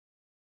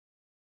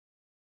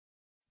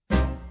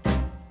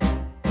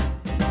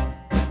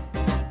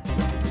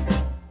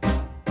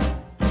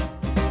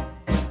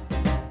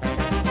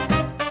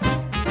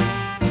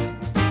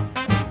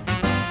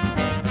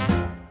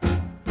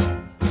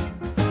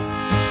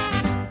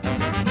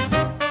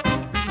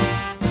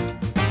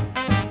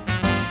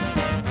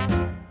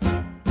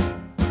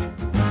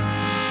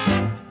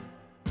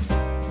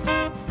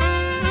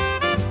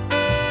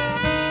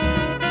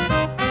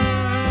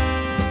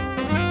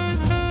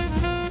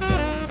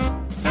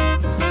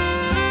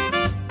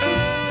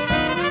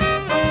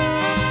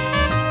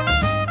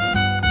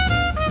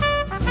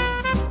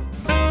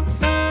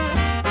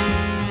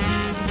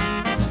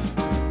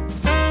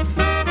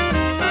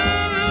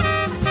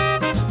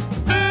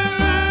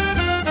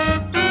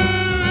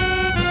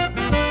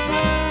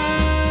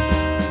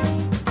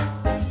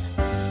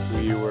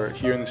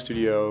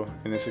studio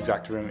in this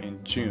exact room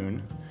in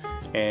June,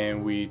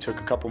 and we took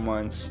a couple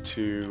months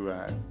to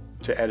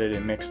edit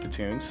and mix the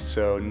tunes.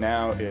 So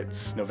now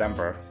it's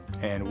November,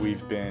 and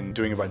we've been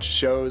doing a bunch of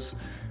shows.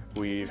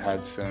 We've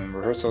had some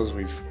rehearsals.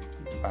 We've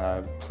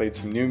played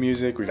some new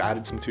music. We've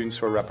added some tunes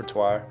to our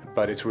repertoire,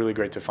 but it's really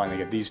great to finally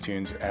get these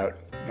tunes out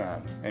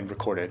and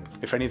recorded.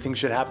 If anything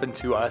should happen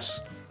to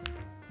us,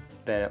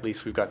 then at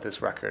least we've got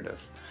this record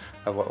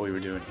of what we were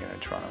doing here in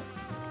Toronto.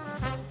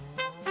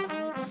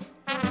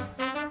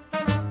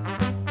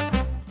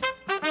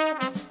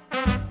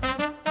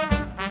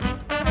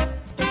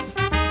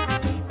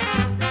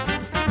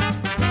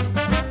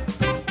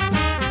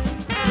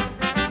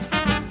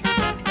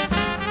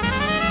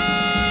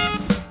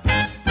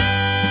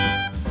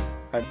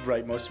 I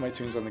write most of my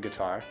tunes on the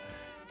guitar,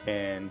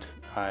 and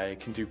I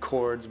can do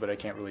chords, but I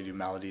can't really do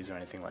melodies or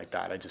anything like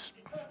that. I just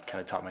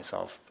kind of taught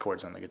myself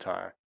chords on the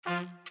guitar.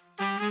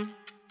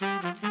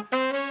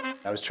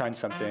 I was trying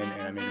something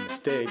and I made a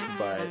mistake,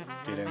 but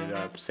it ended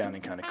up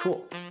sounding kind of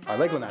cool. I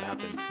like when that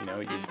happens, you know,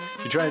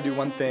 you're trying to do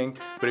one thing,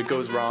 but it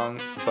goes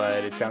wrong,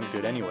 but it sounds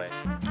good anyway.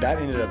 That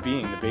ended up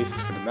being the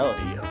basis for the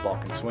melody of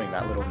Balkan Swing,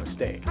 that little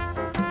mistake.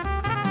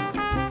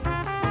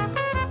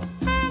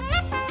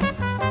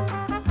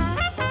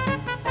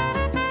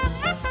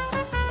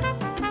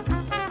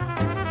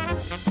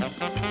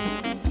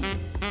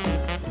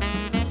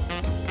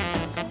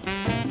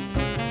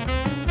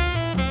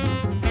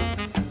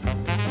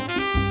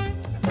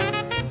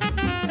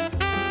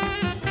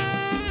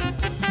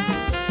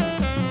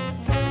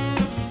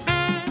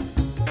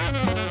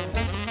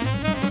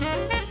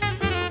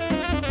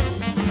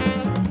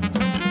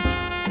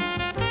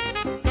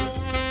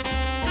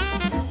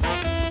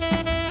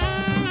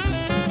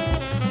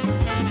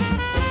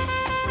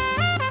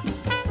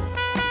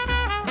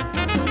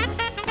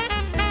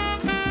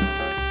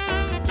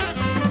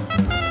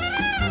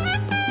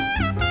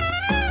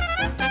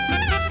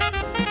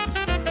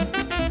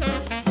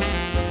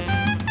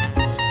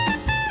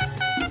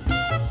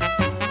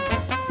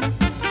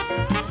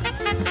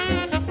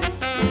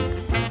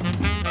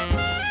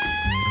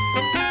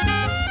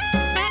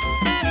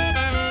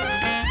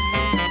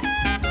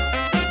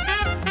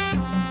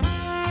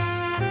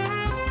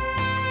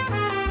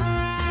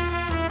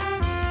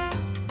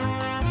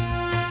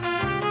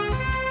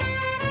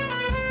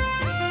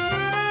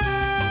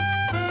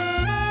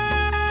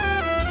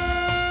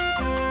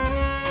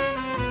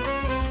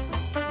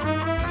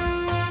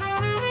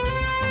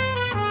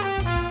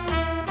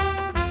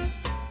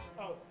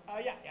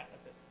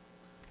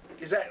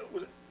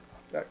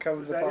 That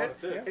covers the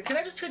part. Yeah. Can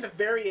I just hear the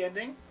very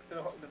ending?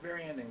 The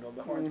very ending,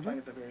 the horns playing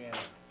at the very end.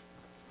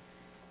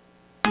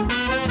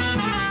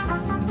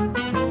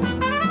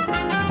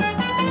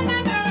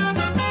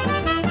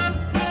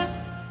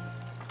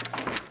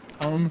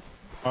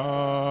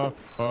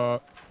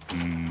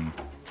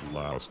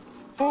 Last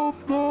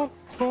of the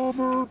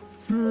summer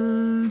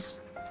days.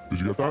 Did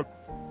you get that?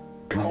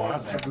 The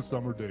last of the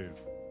summer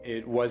days.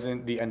 It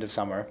wasn't the end of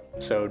summer,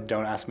 so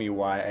don't ask me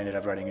why I ended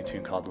up writing a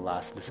tune called The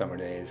Last of the Summer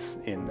Days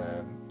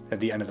at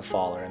the end of the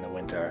fall or in the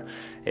winter.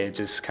 It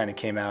just kind of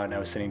came out, and I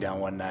was sitting down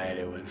one night.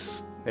 It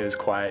was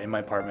quiet in my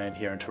apartment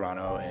here in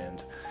Toronto,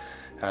 and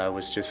I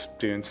was just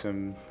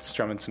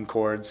strumming some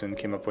chords and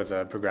came up with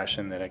a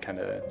progression that I kind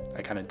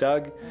of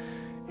dug.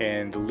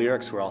 And the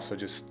lyrics were also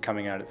just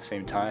coming out at the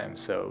same time,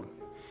 so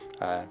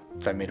I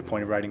made a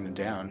point of writing them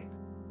down.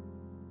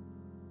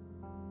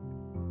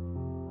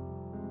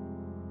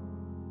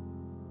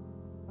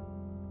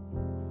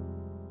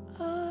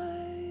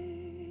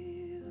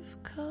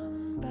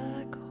 Come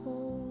back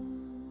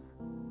home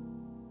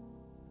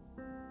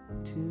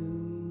to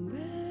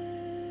where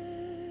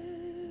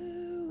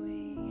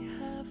we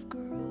have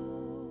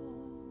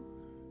grown.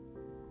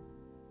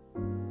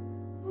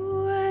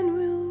 When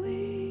will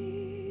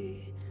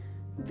we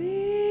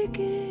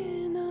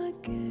begin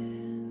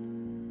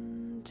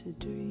again to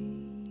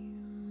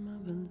dream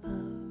of a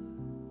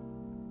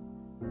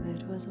love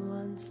that was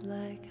once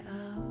like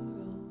our own?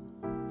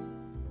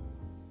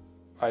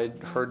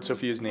 I'd heard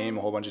Sophia's name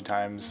a whole bunch of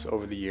times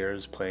over the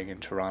years playing in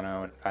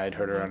Toronto. I'd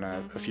heard her on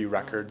a few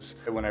records.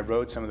 When I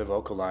wrote some of the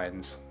vocal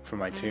lines for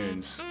my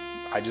tunes,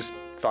 I just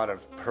thought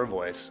of her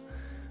voice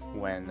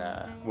when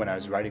I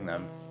was writing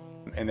them.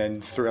 And then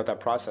throughout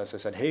that process, I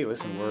said, hey,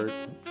 listen, we're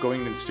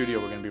going to the studio.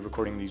 We're going to be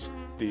recording these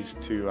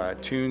two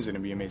tunes, and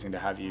it'd be amazing to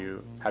have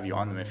you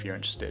on them if you're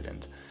interested.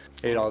 And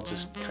it all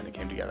just kind of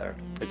came together.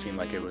 It seemed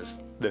like it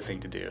was the thing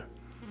to do.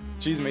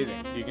 She's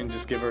amazing. You can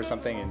just give her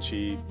something and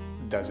she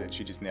does it.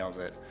 She just nails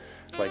it,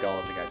 like all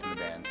of the guys in the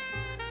band.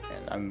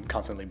 And I'm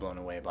constantly blown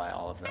away by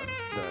all of them.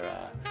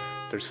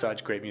 They're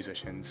such great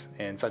musicians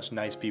and such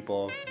nice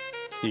people.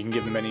 You can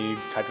give them any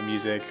type of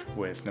music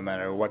with no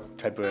matter what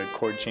type of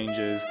chord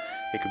changes.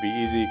 It could be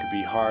easy, it could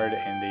be hard,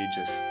 and they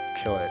just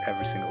kill it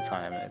every single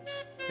time.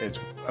 It's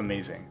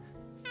amazing.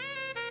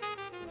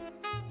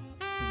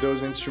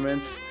 Those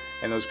instruments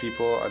and those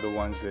people are the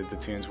ones that the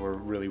tunes were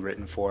really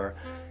written for,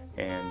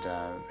 and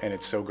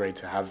it's so great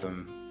to have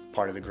them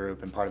part of the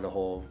group and part of the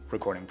whole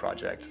recording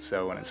project.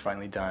 So when it's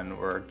finally done,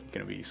 we're going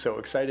to be so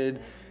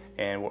excited,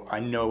 and I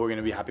know we're going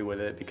to be happy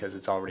with it because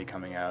it's already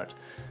coming out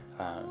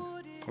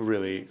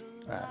really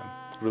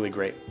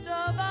great.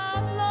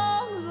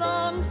 Long,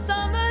 long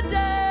summer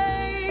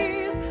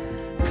days,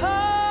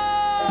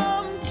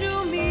 come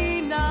to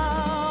me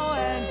now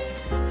and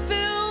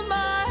fill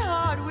my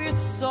heart with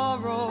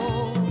sorrow.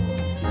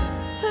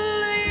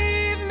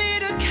 Leave me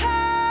to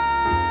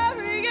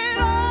carry it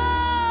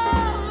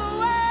all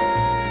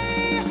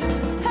away,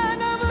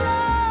 and I'm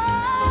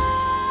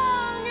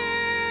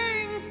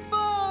longing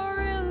for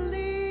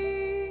release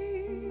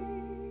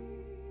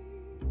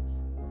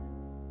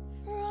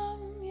from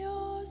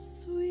your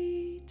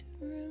sweet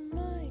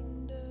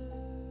reminder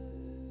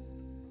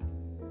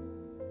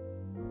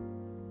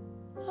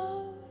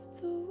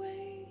of the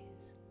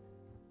ways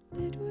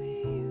that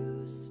we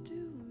used to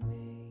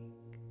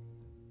make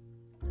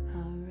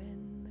our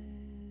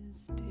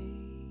endless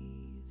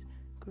days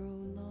grow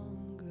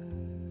longer.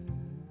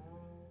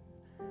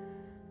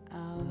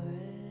 Our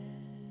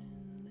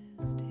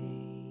endless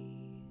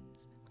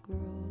days grow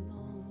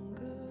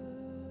longer.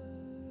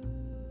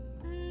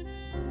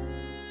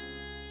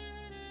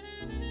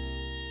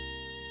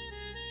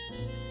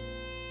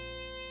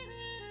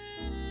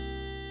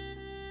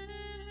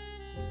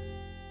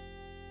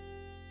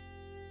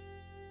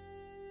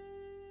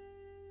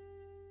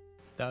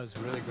 That was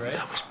really great.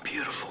 That was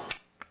beautiful.